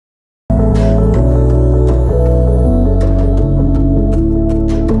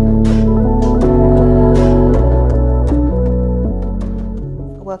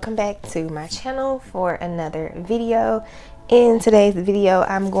welcome back to my channel for another video. In today's video,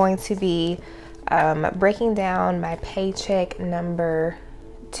 I'm going to be breaking down my paycheck number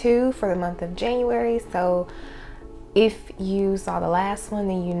 2 for the month of January. So if you saw the last one,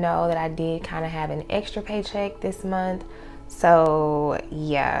 then you know that I did kind of have an extra paycheck this month. So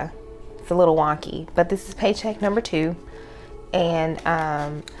yeah, it's a little wonky, but this is paycheck number 2. And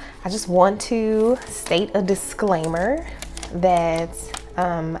I just want to state a disclaimer that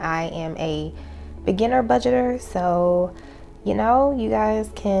I am a beginner budgeter, so you know, you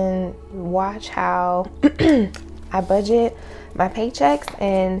guys can watch how I budget my paychecks,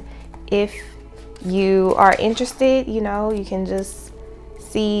 and if you are interested, you know, you can just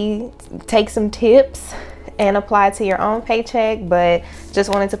take some tips and apply to your own paycheck. But just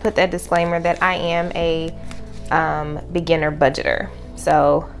wanted to put that disclaimer that I am a beginner budgeter.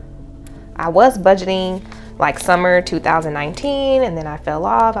 So I was budgeting like summer 2019, and then I fell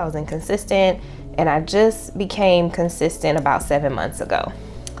off. I was inconsistent, and I just became consistent about 7 months ago.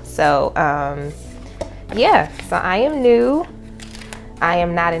 So yeah, so I am new. I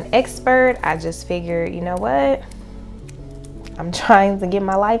am not an expert. I just figured, you know what, I'm trying to get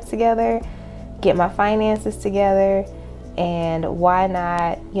my life together, get my finances together, and why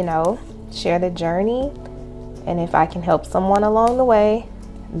not, you know, share the journey. And if I can help someone along the way,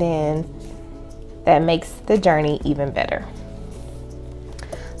 then that makes the journey even better.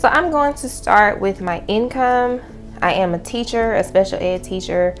 So I'm going to start with my income. I am a teacher, a special ed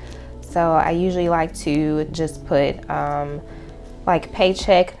teacher. So I usually like to just put like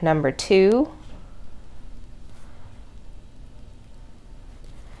paycheck number 2.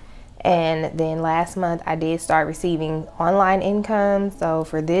 And then last month I did start receiving online income. So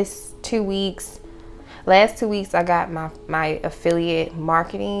for this 2 weeks, last 2 weeks I got my affiliate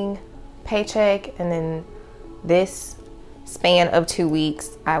marketing paycheck, and then this span of 2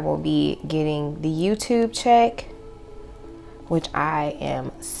 weeks I will be getting the YouTube check, which I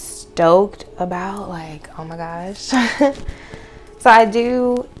am stoked about. Like, oh my gosh. So I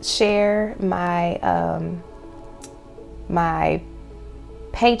do share my my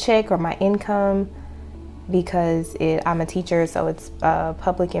paycheck or my income because I'm a teacher, so it's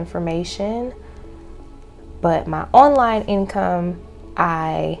public information. But my online income,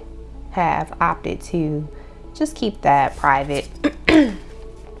 I have opted to just keep that private. So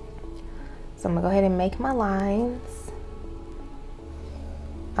I'm gonna go ahead and make my lines.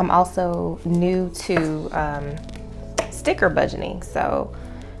 I'm also new to sticker budgeting. So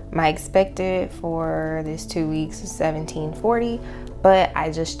my expected for this 2 weeks is $17.40, but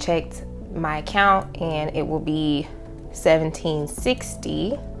I just checked my account and it will be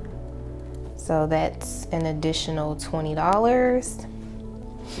 $17.60. So that's an additional $20.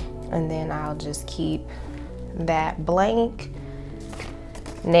 And then I'll just keep that blank.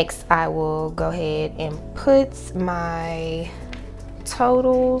 Next, I will go ahead and put my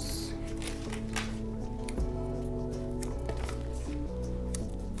totals.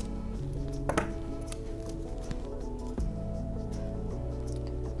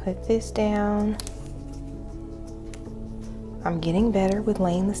 Put this down. I'm getting better with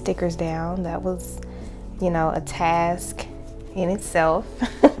laying the stickers down. That was, you know, a task in itself.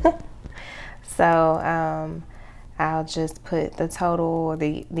 So I'll just put the total, or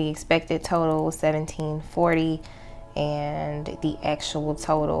the expected total, $17.40, and the actual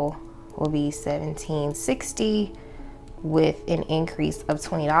total will be $17.60 with an increase of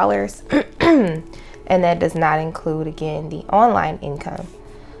 $20. And that does not include, again, the online income.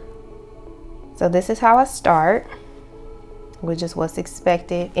 So this is how I start, with just what's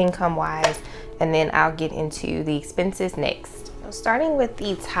expected income wise, and then I'll get into the expenses next. So starting with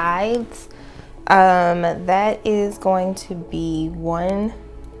the tithes, that is going to be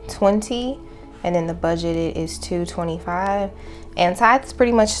 $120, and then the budgeted is $225, and tithes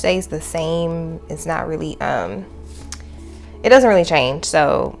pretty much stays the same. It's not really it doesn't really change,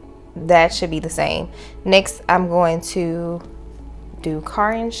 so that should be the same. Next, I'm going to do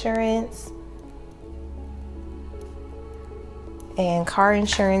car insurance. And car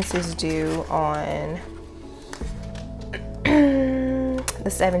insurance is due on the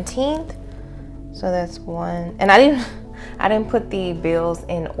 17th. So that's one. And I didn't put the bills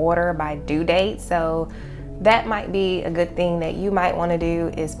in order by due date. So that might be a good thing that you might want to do,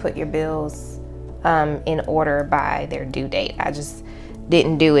 is put your bills in order by their due date. I just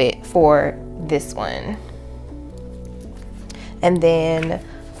didn't do it for this one. And then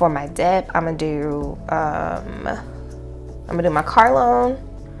for my debt, I'm gonna do my car loan.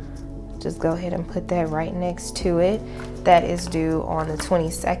 Just go ahead and put that right next to it. That is due on the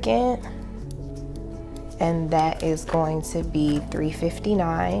 22nd. and that is going to be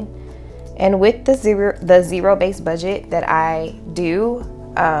 $359. And with the zero-based budget that I do,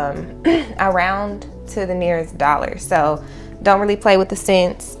 I round to the nearest dollar. So don't really play with the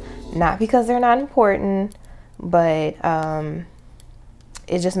cents, not because they're not important, but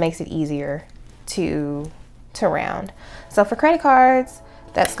it just makes it easier to round. So for credit cards,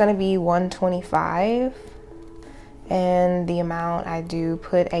 that's going to be $125. And the amount, I do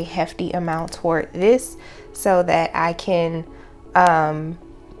put a hefty amount toward this so that I can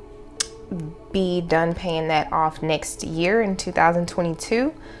be done paying that off next year in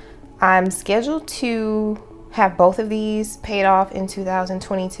 2022. I'm scheduled to have both of these paid off in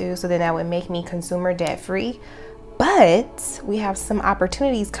 2022, so then that would make me consumer debt free. But we have some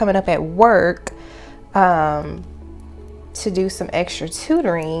opportunities coming up at work to do some extra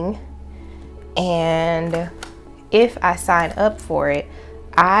tutoring, and if I sign up for it,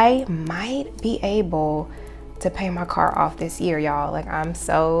 I might be able to pay my car off this year, y'all. Like, I'm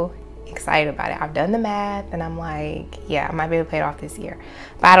so excited about it. I've done the math and I'm like, yeah, I might be able to pay it off this year,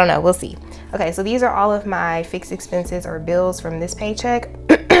 but I don't know, we'll see. Okay, so these are all of my fixed expenses or bills from this paycheck.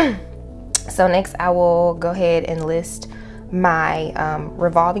 So next I will go ahead and list my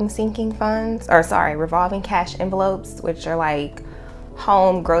revolving cash envelopes, which are like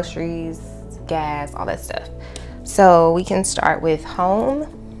home, groceries, gas, all that stuff. So we can start with home,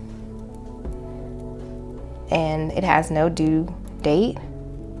 and it has no due date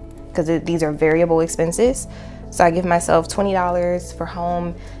because these are variable expenses. So I give myself $20 for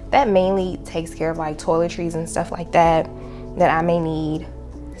home. That mainly takes care of like toiletries and stuff like that I may need.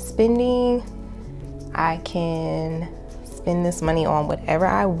 Spending, I can spend this money on whatever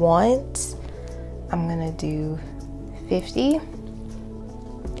I want. I'm gonna do $50.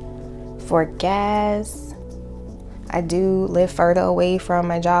 For gas, I do live further away from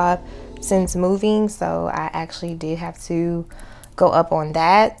my job since moving, so I actually did have to go up on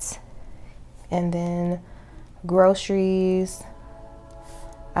that. And then groceries,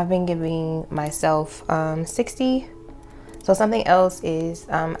 I've been giving myself $60. So something else is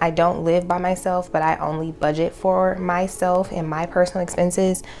I don't live by myself, but I only budget for myself and my personal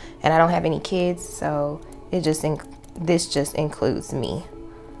expenses, and I don't have any kids, so this just includes me.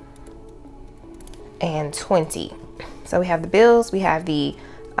 And $20. So we have the bills, we have the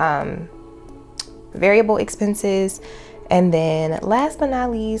variable expenses, and then last but not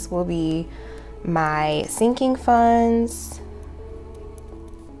least will be my sinking funds.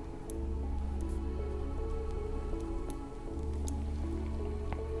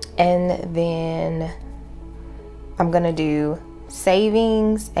 And then I'm gonna do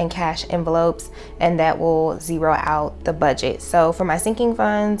savings and cash envelopes, and that will zero out the budget. So for my sinking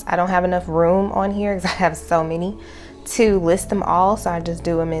funds, I don't have enough room on here because I have so many to list them all, so I just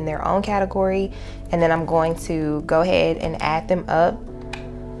do them in their own category, and then I'm going to go ahead and add them up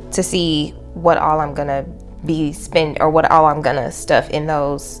to see what all I'm gonna be spend, or what all I'm gonna stuff in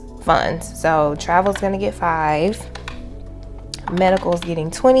those funds. So travel's gonna get 5, medical's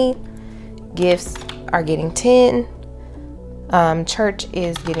getting 20, gifts are getting 10, church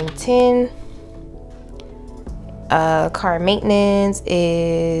is getting 10, car maintenance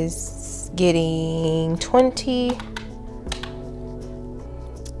is getting 20,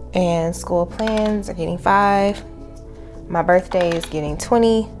 and school plans are getting 5. My birthday is getting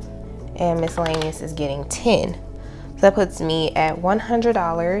 20, and miscellaneous is getting 10. So that puts me at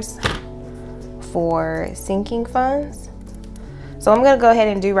 $100 for sinking funds. So what I'm gonna go ahead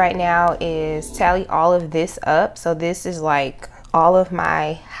and do right now is tally all of this up. So this is like all of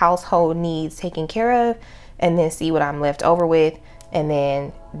my household needs taken care of, and then see what I'm left over with, and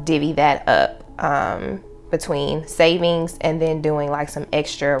then divvy that up between savings and then doing like some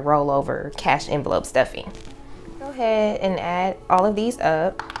extra rollover cash envelope stuffing. Go ahead and add all of these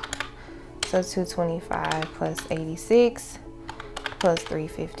up. So 225 plus 86 plus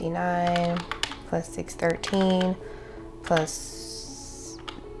 359 plus 613 plus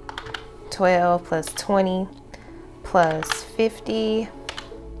 12 plus 20 plus 50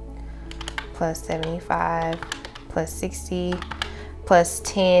 plus 75 plus 60 plus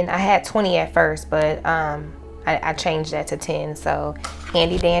 10. I had 20 at first, but I changed that to 10. So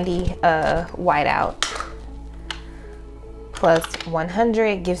handy dandy whiteout plus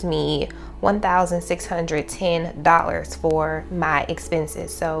 100 gives me $1,610 for my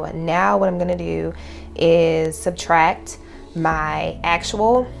expenses. So now what I'm gonna do is subtract my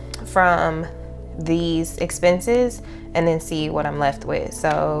actual from these expenses and then see what I'm left with.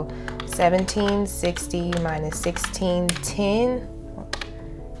 So 1760 minus 1610.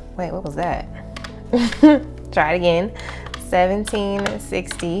 Wait, what was that? Try it again.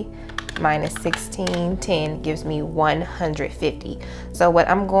 1760 minus 1610 gives me 150. So what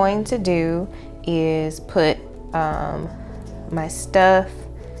I'm going to do is put my stuff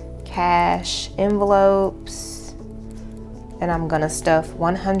cash envelopes, and I'm gonna stuff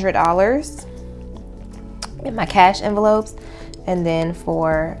 $100 in my cash envelopes, and then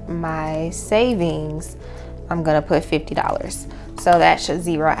for my savings I'm gonna put $50. So that should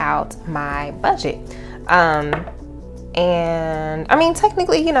zero out my budget. And I mean,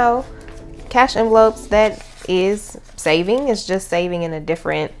 technically, you know, cash envelopes, that is saving. It's just saving in a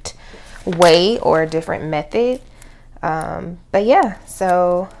different way or a different method. But yeah,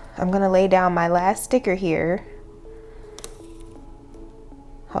 so I'm gonna lay down my last sticker here.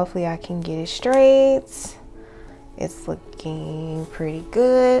 Hopefully I can get it straight. It's looking pretty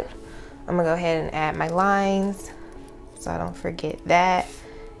good. I'm gonna go ahead and add my lines so I don't forget that.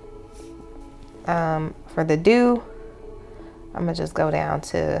 For the due, I'm gonna just go down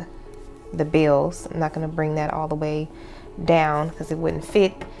to the bills. I'm not gonna bring that all the way down because it wouldn't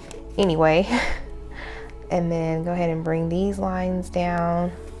fit anyway. And then go ahead and bring these lines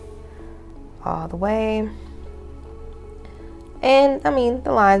down all the way. And I mean,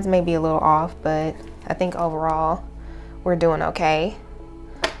 the lines may be a little off, but I think overall we're doing okay.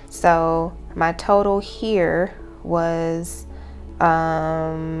 So my total here was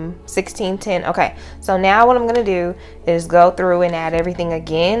 1610. Okay, so now what I'm gonna do is go through and add everything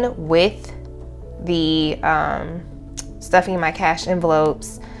again with the stuffing my cash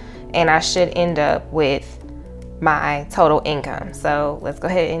envelopes, and I should end up with my total income. So let's go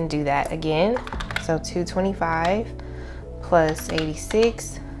ahead and do that again. So 225 plus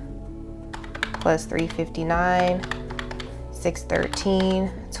 86 plus 359,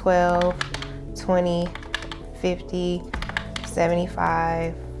 613, 12, 20, 50,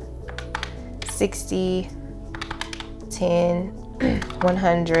 75, 60, 10,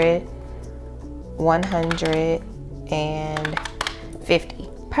 100, 100, and 50.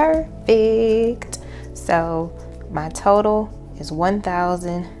 Perfect. So my total is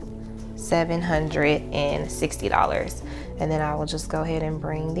 $1,760. And then I will just go ahead and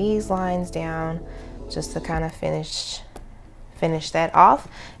bring these lines down just to kind of finish that off.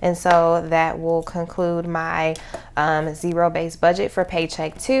 And so that will conclude my zero-based budget for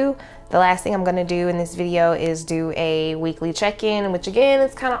paycheck 2. The last thing I'm going to do in this video is do a weekly check-in, which again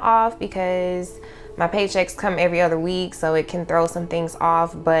is kind of off because my paychecks come every other week, so it can throw some things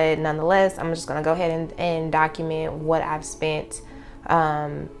off. But nonetheless, I'm just going to go ahead and document what I've spent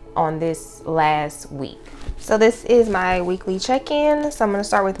on this last week. So this is my weekly check-in. So I'm going to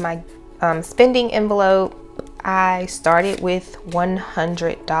start with my spending envelope. I started with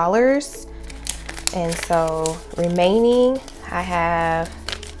 $100, and so remaining I have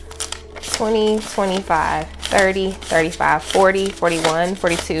 20, 25, 30, 35, 40, 41,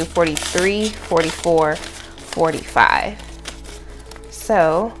 42, 43, 44, 45.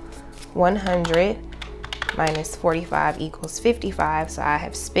 So 100 minus 45 equals 55. So I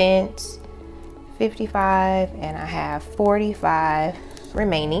have spent 55 and I have 45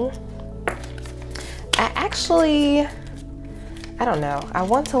 remaining. I don't know. I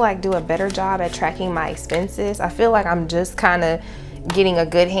want to like do a better job at tracking my expenses. I feel like I'm just kind of getting a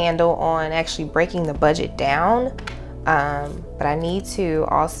good handle on actually breaking the budget down. But I need to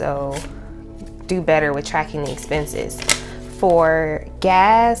also do better with tracking the expenses. For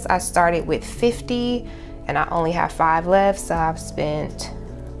gas, I started with 50 and I only have 5 left. So I've spent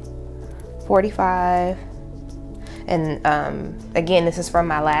 45. And again, this is from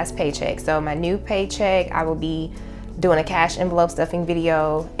my last paycheck. So my new paycheck, I will be doing a cash envelope stuffing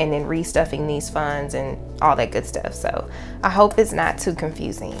video and then restuffing these funds and all that good stuff. So I hope it's not too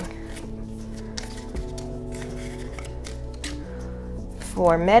confusing.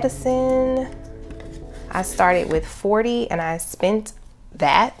 For medicine, I started with 40 and I spent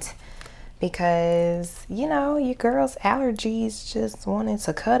that because, you know, your girl's allergies just wanted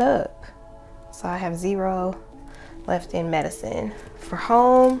to cut up. So I have 0 left in medicine. For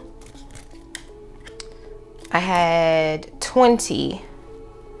home, I had 20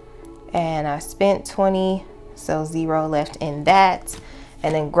 and I spent 20, so 0 left in that.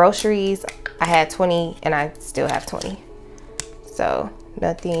 And then groceries, I had 20 and I still have 20. So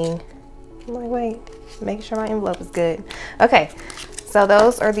nothing. I'm like, wait, make sure my envelope is good. Okay, so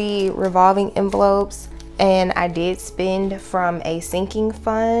those are the revolving envelopes, and I did spend from a sinking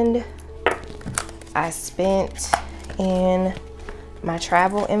fund. I spent in my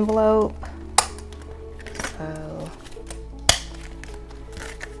travel envelope. So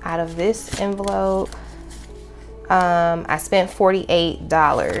out of this envelope, I spent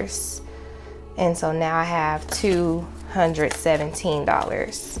 $48, and so now I have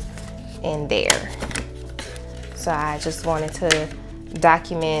 $217. in there. So I just wanted to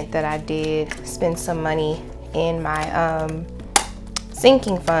document that I did spend some money in my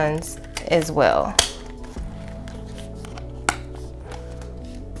sinking funds as well.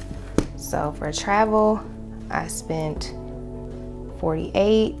 So for travel, I spent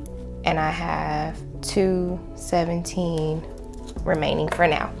 $48 and I have $217 remaining for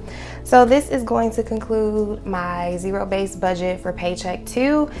now. So this is going to conclude my zero-based budget for paycheck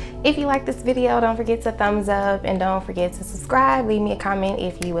 2. If you like this video, don't forget to thumbs up and don't forget to subscribe. Leave me a comment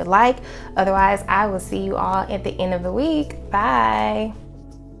if you would like. Otherwise, I will see you all at the end of the week. Bye.